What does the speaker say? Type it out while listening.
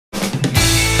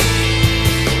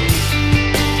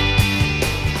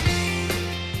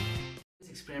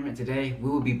experiment today, we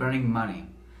will be burning money.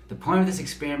 The point of this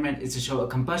experiment is to show a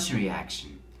combustion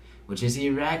reaction, which is a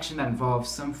reaction that involves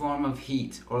some form of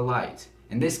heat or light,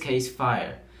 in this case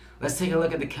fire. Let's take a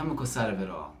look at the chemical side of it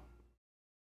all.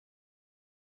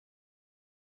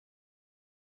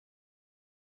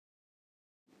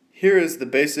 Here is the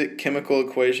basic chemical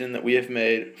equation that we have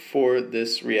made for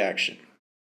this reaction.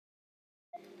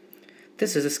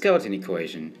 This is a skeleton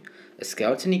equation. A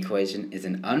skeleton equation is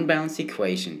an unbalanced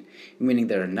equation, meaning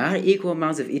there are not equal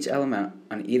amounts of each element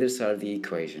on either side of the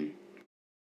equation.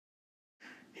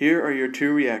 Here are your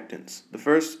two reactants. The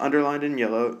first, underlined in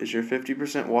yellow, is your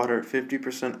 50% water,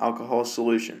 50% alcohol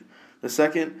solution. The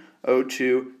second,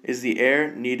 O2, is the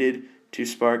air needed to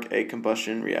spark a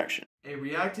combustion reaction. A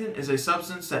reactant is a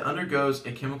substance that undergoes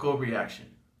a chemical reaction.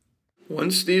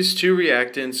 Once these two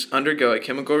reactants undergo a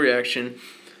chemical reaction,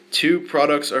 two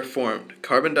products are formed,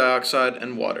 carbon dioxide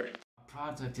and water. A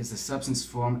product is a substance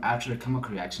formed after a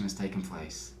chemical reaction has taken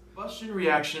place. Combustion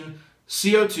reaction,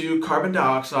 CO2, carbon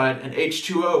dioxide, and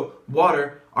H2O,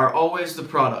 water, are always the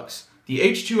products. The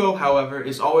H2O, however,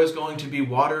 is always going to be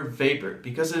water vapor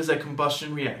because it is a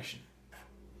combustion reaction.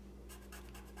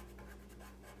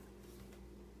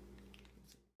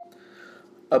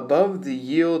 Above the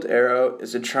yield arrow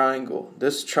is a triangle.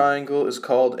 This triangle is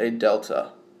called a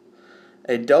delta.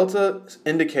 A delta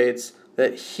indicates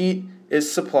that heat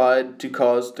is supplied to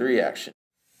cause the reaction.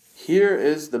 Here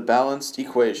is the balanced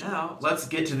equation. Now, let's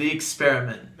get to the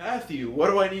experiment. Matthew, what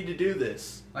do I need to do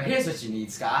this? Well, here's what you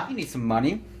need, Scott. You need some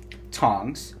money,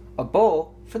 tongs, a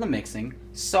bowl for the mixing,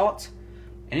 salt,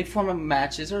 any form of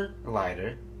matches or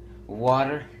lighter,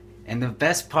 water, and the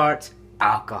best part,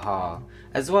 alcohol,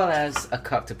 as well as a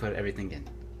cup to put everything in.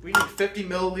 We need 50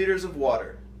 milliliters of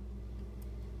water.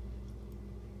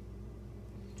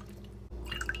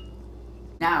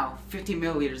 Now, 50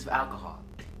 milliliters of alcohol.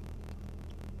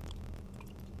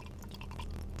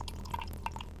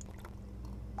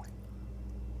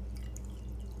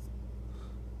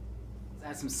 Let's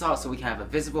add some salt so we can have a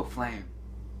visible flame.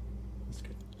 That's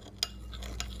good.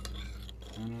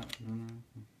 Pull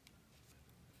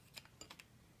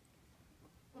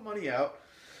the money out.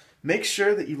 Make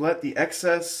sure that you let the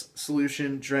excess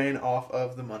solution drain off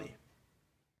of the money.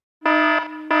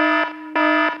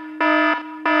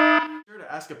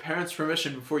 Ask a parent's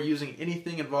permission before using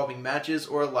anything involving matches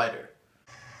or a lighter.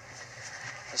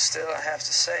 But still, I have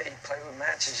to say, you play with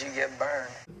matches, you get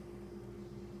burned.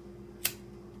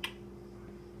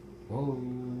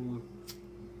 Whoa.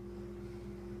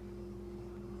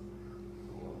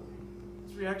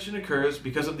 This reaction occurs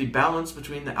because of the balance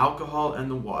between the alcohol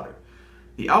and the water.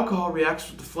 The alcohol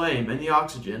reacts with the flame and the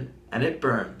oxygen, and it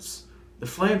burns. The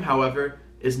flame, however,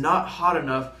 is not hot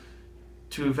enough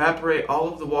to evaporate all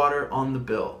of the water on the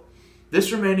bill.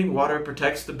 This remaining water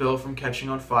protects the bill from catching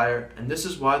on fire, and this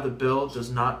is why the bill does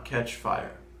not catch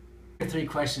fire. Here are three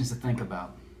questions to think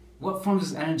about. What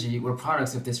forms of energy were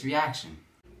products of this reaction?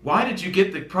 Why did you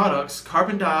get the products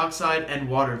carbon dioxide and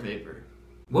water vapor?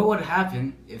 What would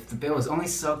happen if the bill was only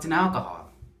soaked in alcohol?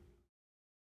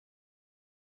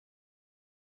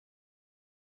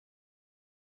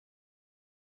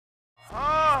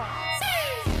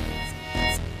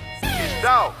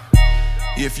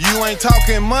 If you ain't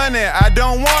talking money, I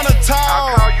don't wanna talk.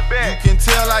 I'll call you back. You can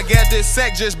tell I got this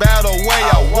sack just by the way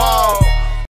I walk.